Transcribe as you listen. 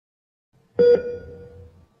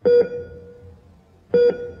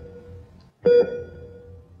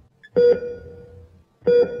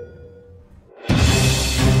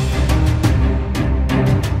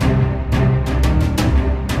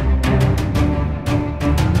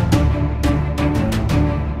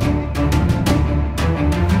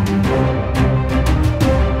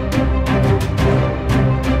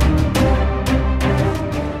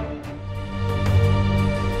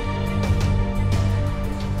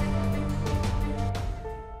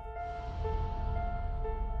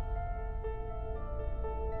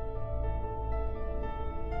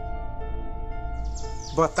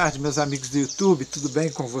Boa tarde, meus amigos do YouTube, tudo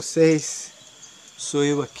bem com vocês? Sou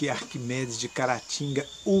eu aqui, Arquimedes de Caratinga,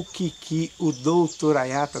 o Kiki, o Doutor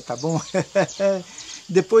Ayata, tá bom?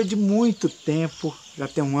 Depois de muito tempo, já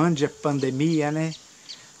tem um ano de pandemia, né?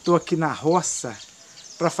 Tô aqui na roça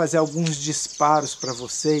para fazer alguns disparos para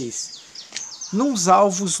vocês, nos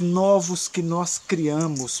alvos novos que nós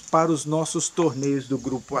criamos para os nossos torneios do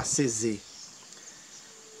grupo ACZ.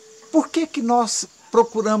 Por que que nós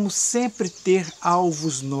procuramos sempre ter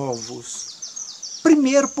alvos novos?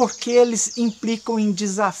 Primeiro, porque eles implicam em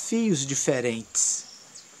desafios diferentes.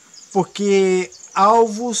 Porque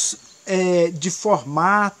alvos de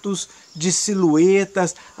formatos, de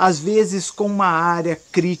silhuetas, às vezes com uma área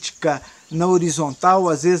crítica na horizontal,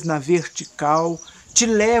 às vezes na vertical, te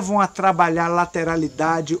levam a trabalhar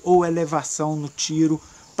lateralidade ou elevação no tiro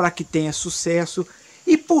para que tenha sucesso.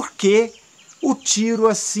 E porque o tiro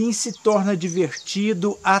assim se torna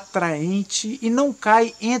divertido, atraente e não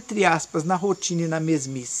cai, entre aspas, na rotina e na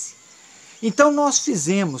mesmice. Então nós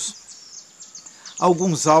fizemos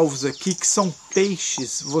alguns alvos aqui que são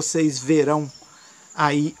peixes, vocês verão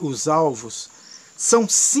aí os alvos. São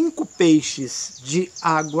 5 peixes de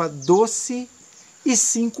água doce e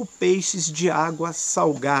 5 peixes de água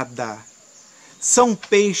salgada. São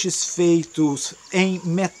peixes feitos em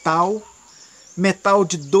metal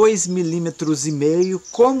de 2,5 mm.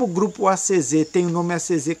 Como o grupo ACZ tem o nome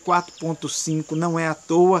ACZ 4.5, não é à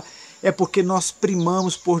toa, é porque nós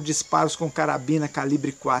primamos por disparos com carabina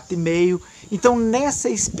calibre 4,5. Então nessa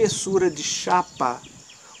espessura de chapa,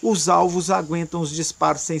 os alvos aguentam os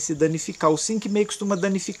disparos sem se danificar. O 5,5 costuma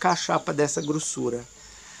danificar a chapa dessa grossura.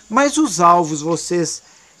 Mas os alvos vocês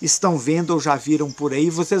estão vendo ou já viram por aí,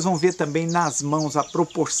 vocês vão ver também nas mãos a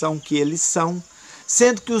proporção que eles são,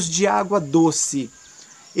 sendo que os de água doce,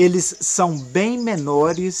 eles são bem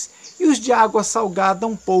menores, e os de água salgada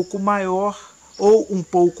um pouco maior, ou um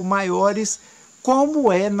pouco maiores, como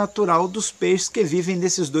é natural dos peixes que vivem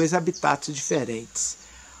nesses dois habitats diferentes.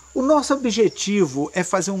 O nosso objetivo é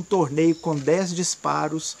fazer um torneio com 10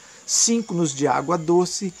 disparos, 5 nos de água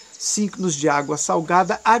doce, 5 nos de água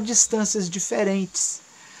salgada, a distâncias diferentes.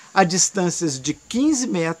 A distâncias de 15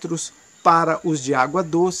 metros para os de água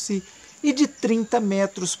doce, e de 30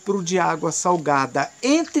 metros para o de água salgada.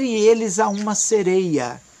 Entre eles há uma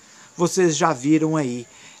sereia, vocês já viram aí.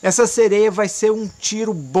 Essa sereia vai ser um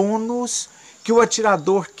tiro bônus, que o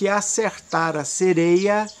atirador que acertar a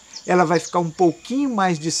sereia, ela vai ficar um pouquinho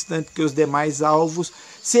mais distante que os demais alvos.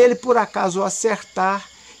 Se ele por acaso acertar,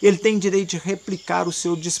 ele tem direito de replicar o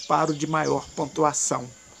seu disparo de maior pontuação.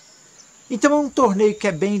 Então é um torneio que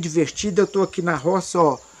é bem divertido. Eu estou aqui na roça,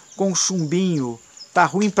 ó, com o chumbinho. Tá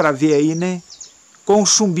ruim para ver aí, né? Com o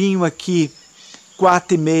chumbinho aqui,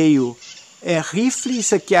 4,5 rifle.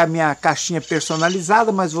 Isso aqui é a minha caixinha personalizada,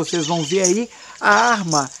 mas vocês vão ver aí. A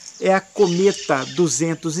arma é a Cometa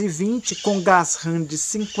 220 com gás RAM de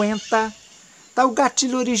 50. Tá, o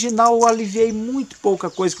gatilho original eu aliviei muito pouca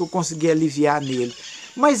coisa que eu consegui aliviar nele.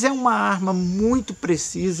 Mas é uma arma muito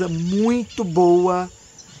precisa, muito boa,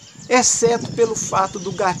 exceto pelo fato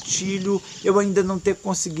do gatilho eu ainda não ter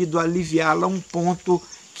conseguido aliviá-la a um ponto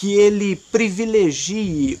que ele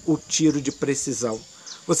privilegie o tiro de precisão.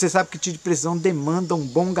 Você sabe que tiro de precisão demanda um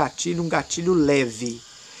bom gatilho, um gatilho leve.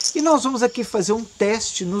 E nós vamos aqui fazer um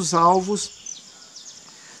teste nos alvos,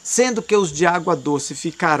 sendo que os de água doce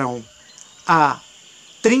ficarão a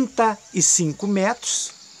 35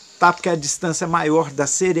 metros, tá? Porque a distância é maior da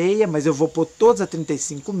sereia, mas eu vou pôr todos a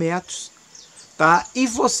 35 metros. Tá? E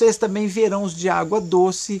vocês também verão os de água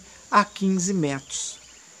doce a 15 metros.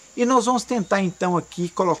 E nós vamos tentar então aqui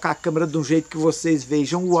colocar a câmera de um jeito que vocês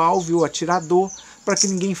vejam o alvo e o atirador, para que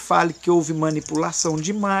ninguém fale que houve manipulação de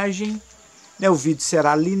imagem, né? O vídeo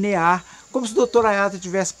será linear, como se o Dr. Ayata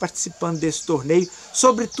estivesse participando desse torneio,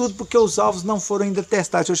 sobretudo porque os alvos não foram ainda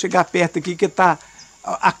testados. Deixa eu chegar perto aqui que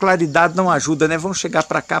a claridade não ajuda, né? Vamos chegar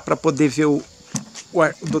para cá para poder ver o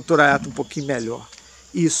Dr. Ayata um pouquinho melhor.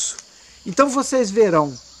 Isso. Então vocês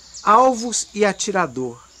verão alvos e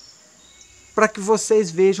atirador. para que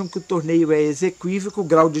vocês vejam que o torneio é exequível, o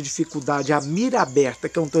grau de dificuldade, a mira aberta,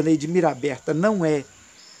 que é um torneio de mira aberta, não é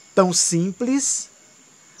tão simples,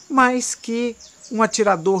 mas que um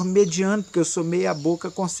atirador mediano, porque eu sou meia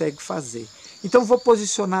boca, consegue fazer. Então vou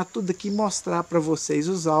posicionar tudo aqui e mostrar para vocês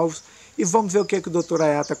os alvos e vamos ver o que o Dr.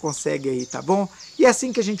 Ayata consegue aí, tá bom? E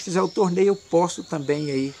assim que a gente fizer o torneio, eu posto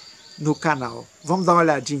também aí no canal. Vamos dar uma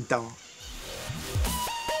olhadinha então.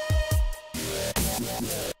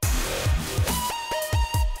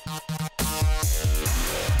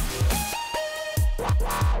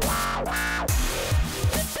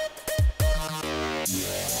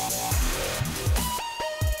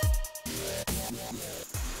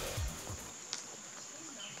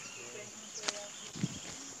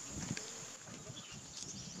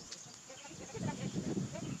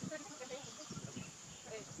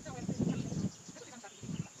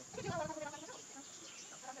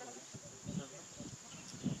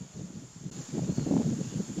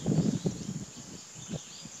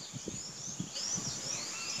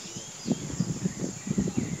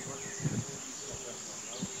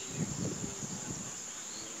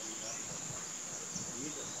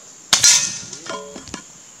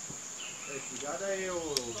 Cuidado aí, ô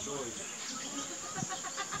doido.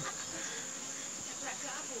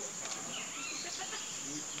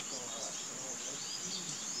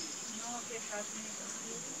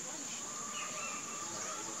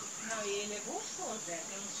 Não, e ele é gostoso, tem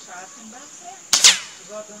uns chás que não dá certo.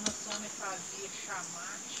 Igual a dona Sônia fazia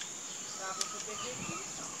chamate, dava pra beber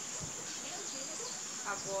tudo.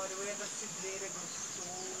 Agora o erva cidreira é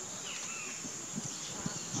gostoso.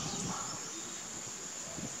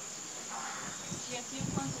 E aqui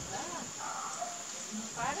quando dá, não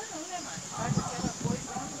para não, né, mãe? Faz aquela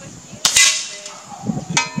coisa, um, 2 quilos.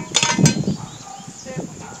 Você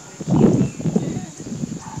comigo,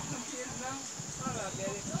 não quis não. Olha lá,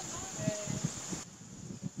 Bela.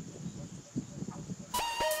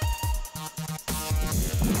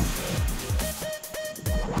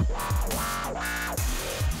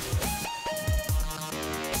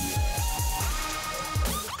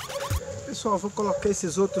 Pessoal, vou colocar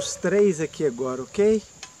esses outros 3 aqui agora, ok?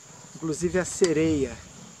 Inclusive a sereia.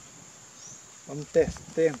 Vamos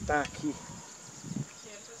tentar aqui.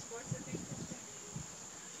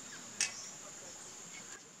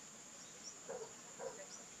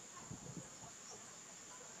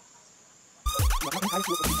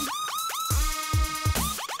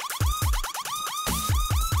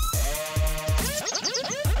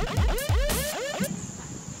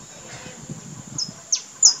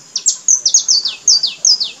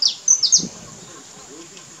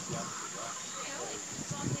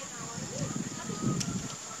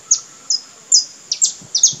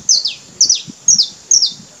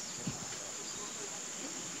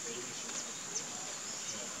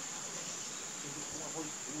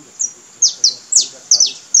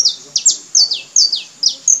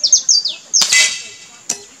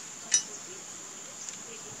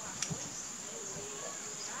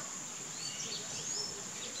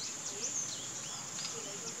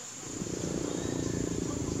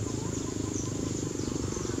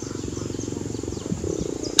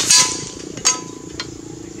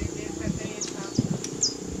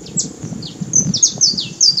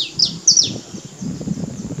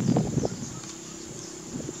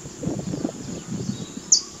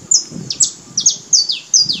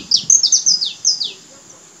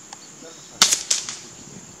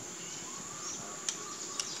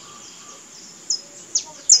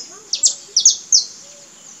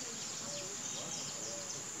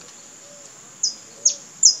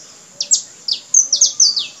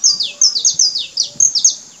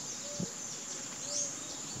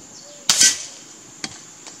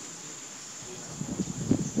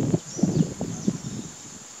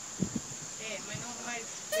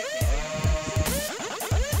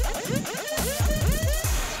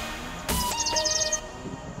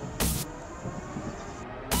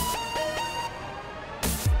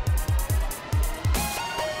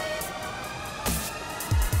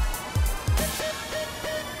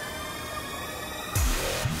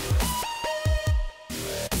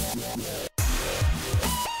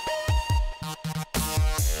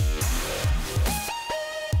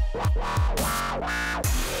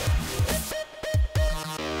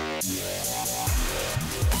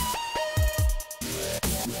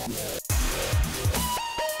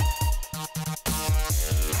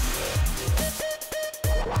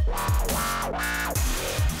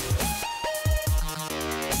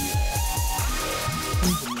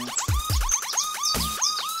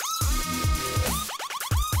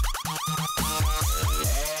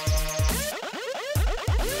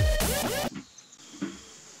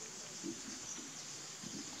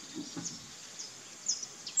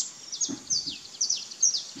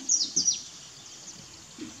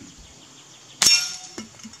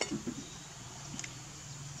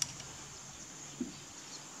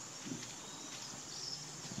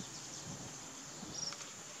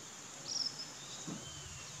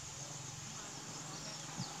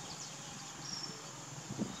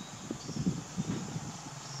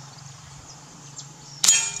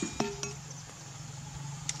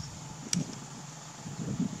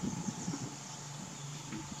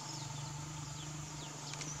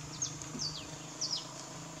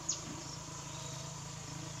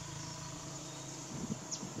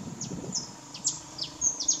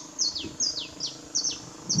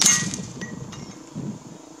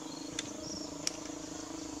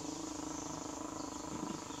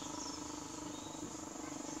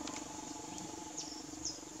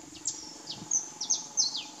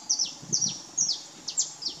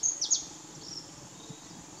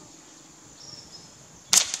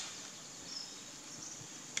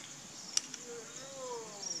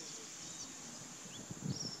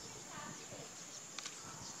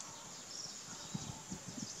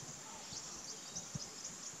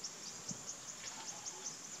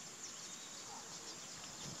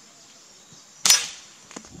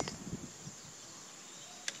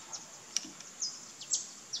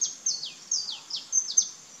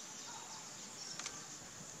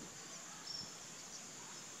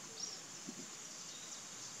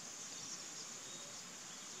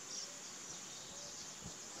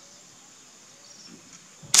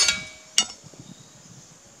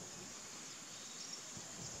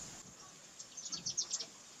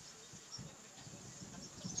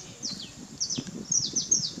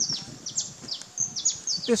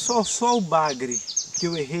 Pessoal, só o bagre, que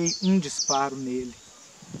eu errei um disparo nele,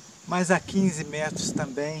 mas a 15 metros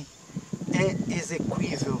também é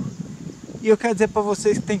exequível. E eu quero dizer para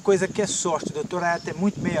vocês que tem coisa que é sorte, doutor Ayata é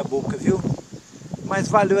muito meia boca, viu? Mas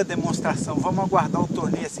valeu a demonstração, vamos aguardar o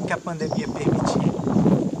torneio assim que a pandemia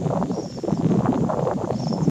permitir.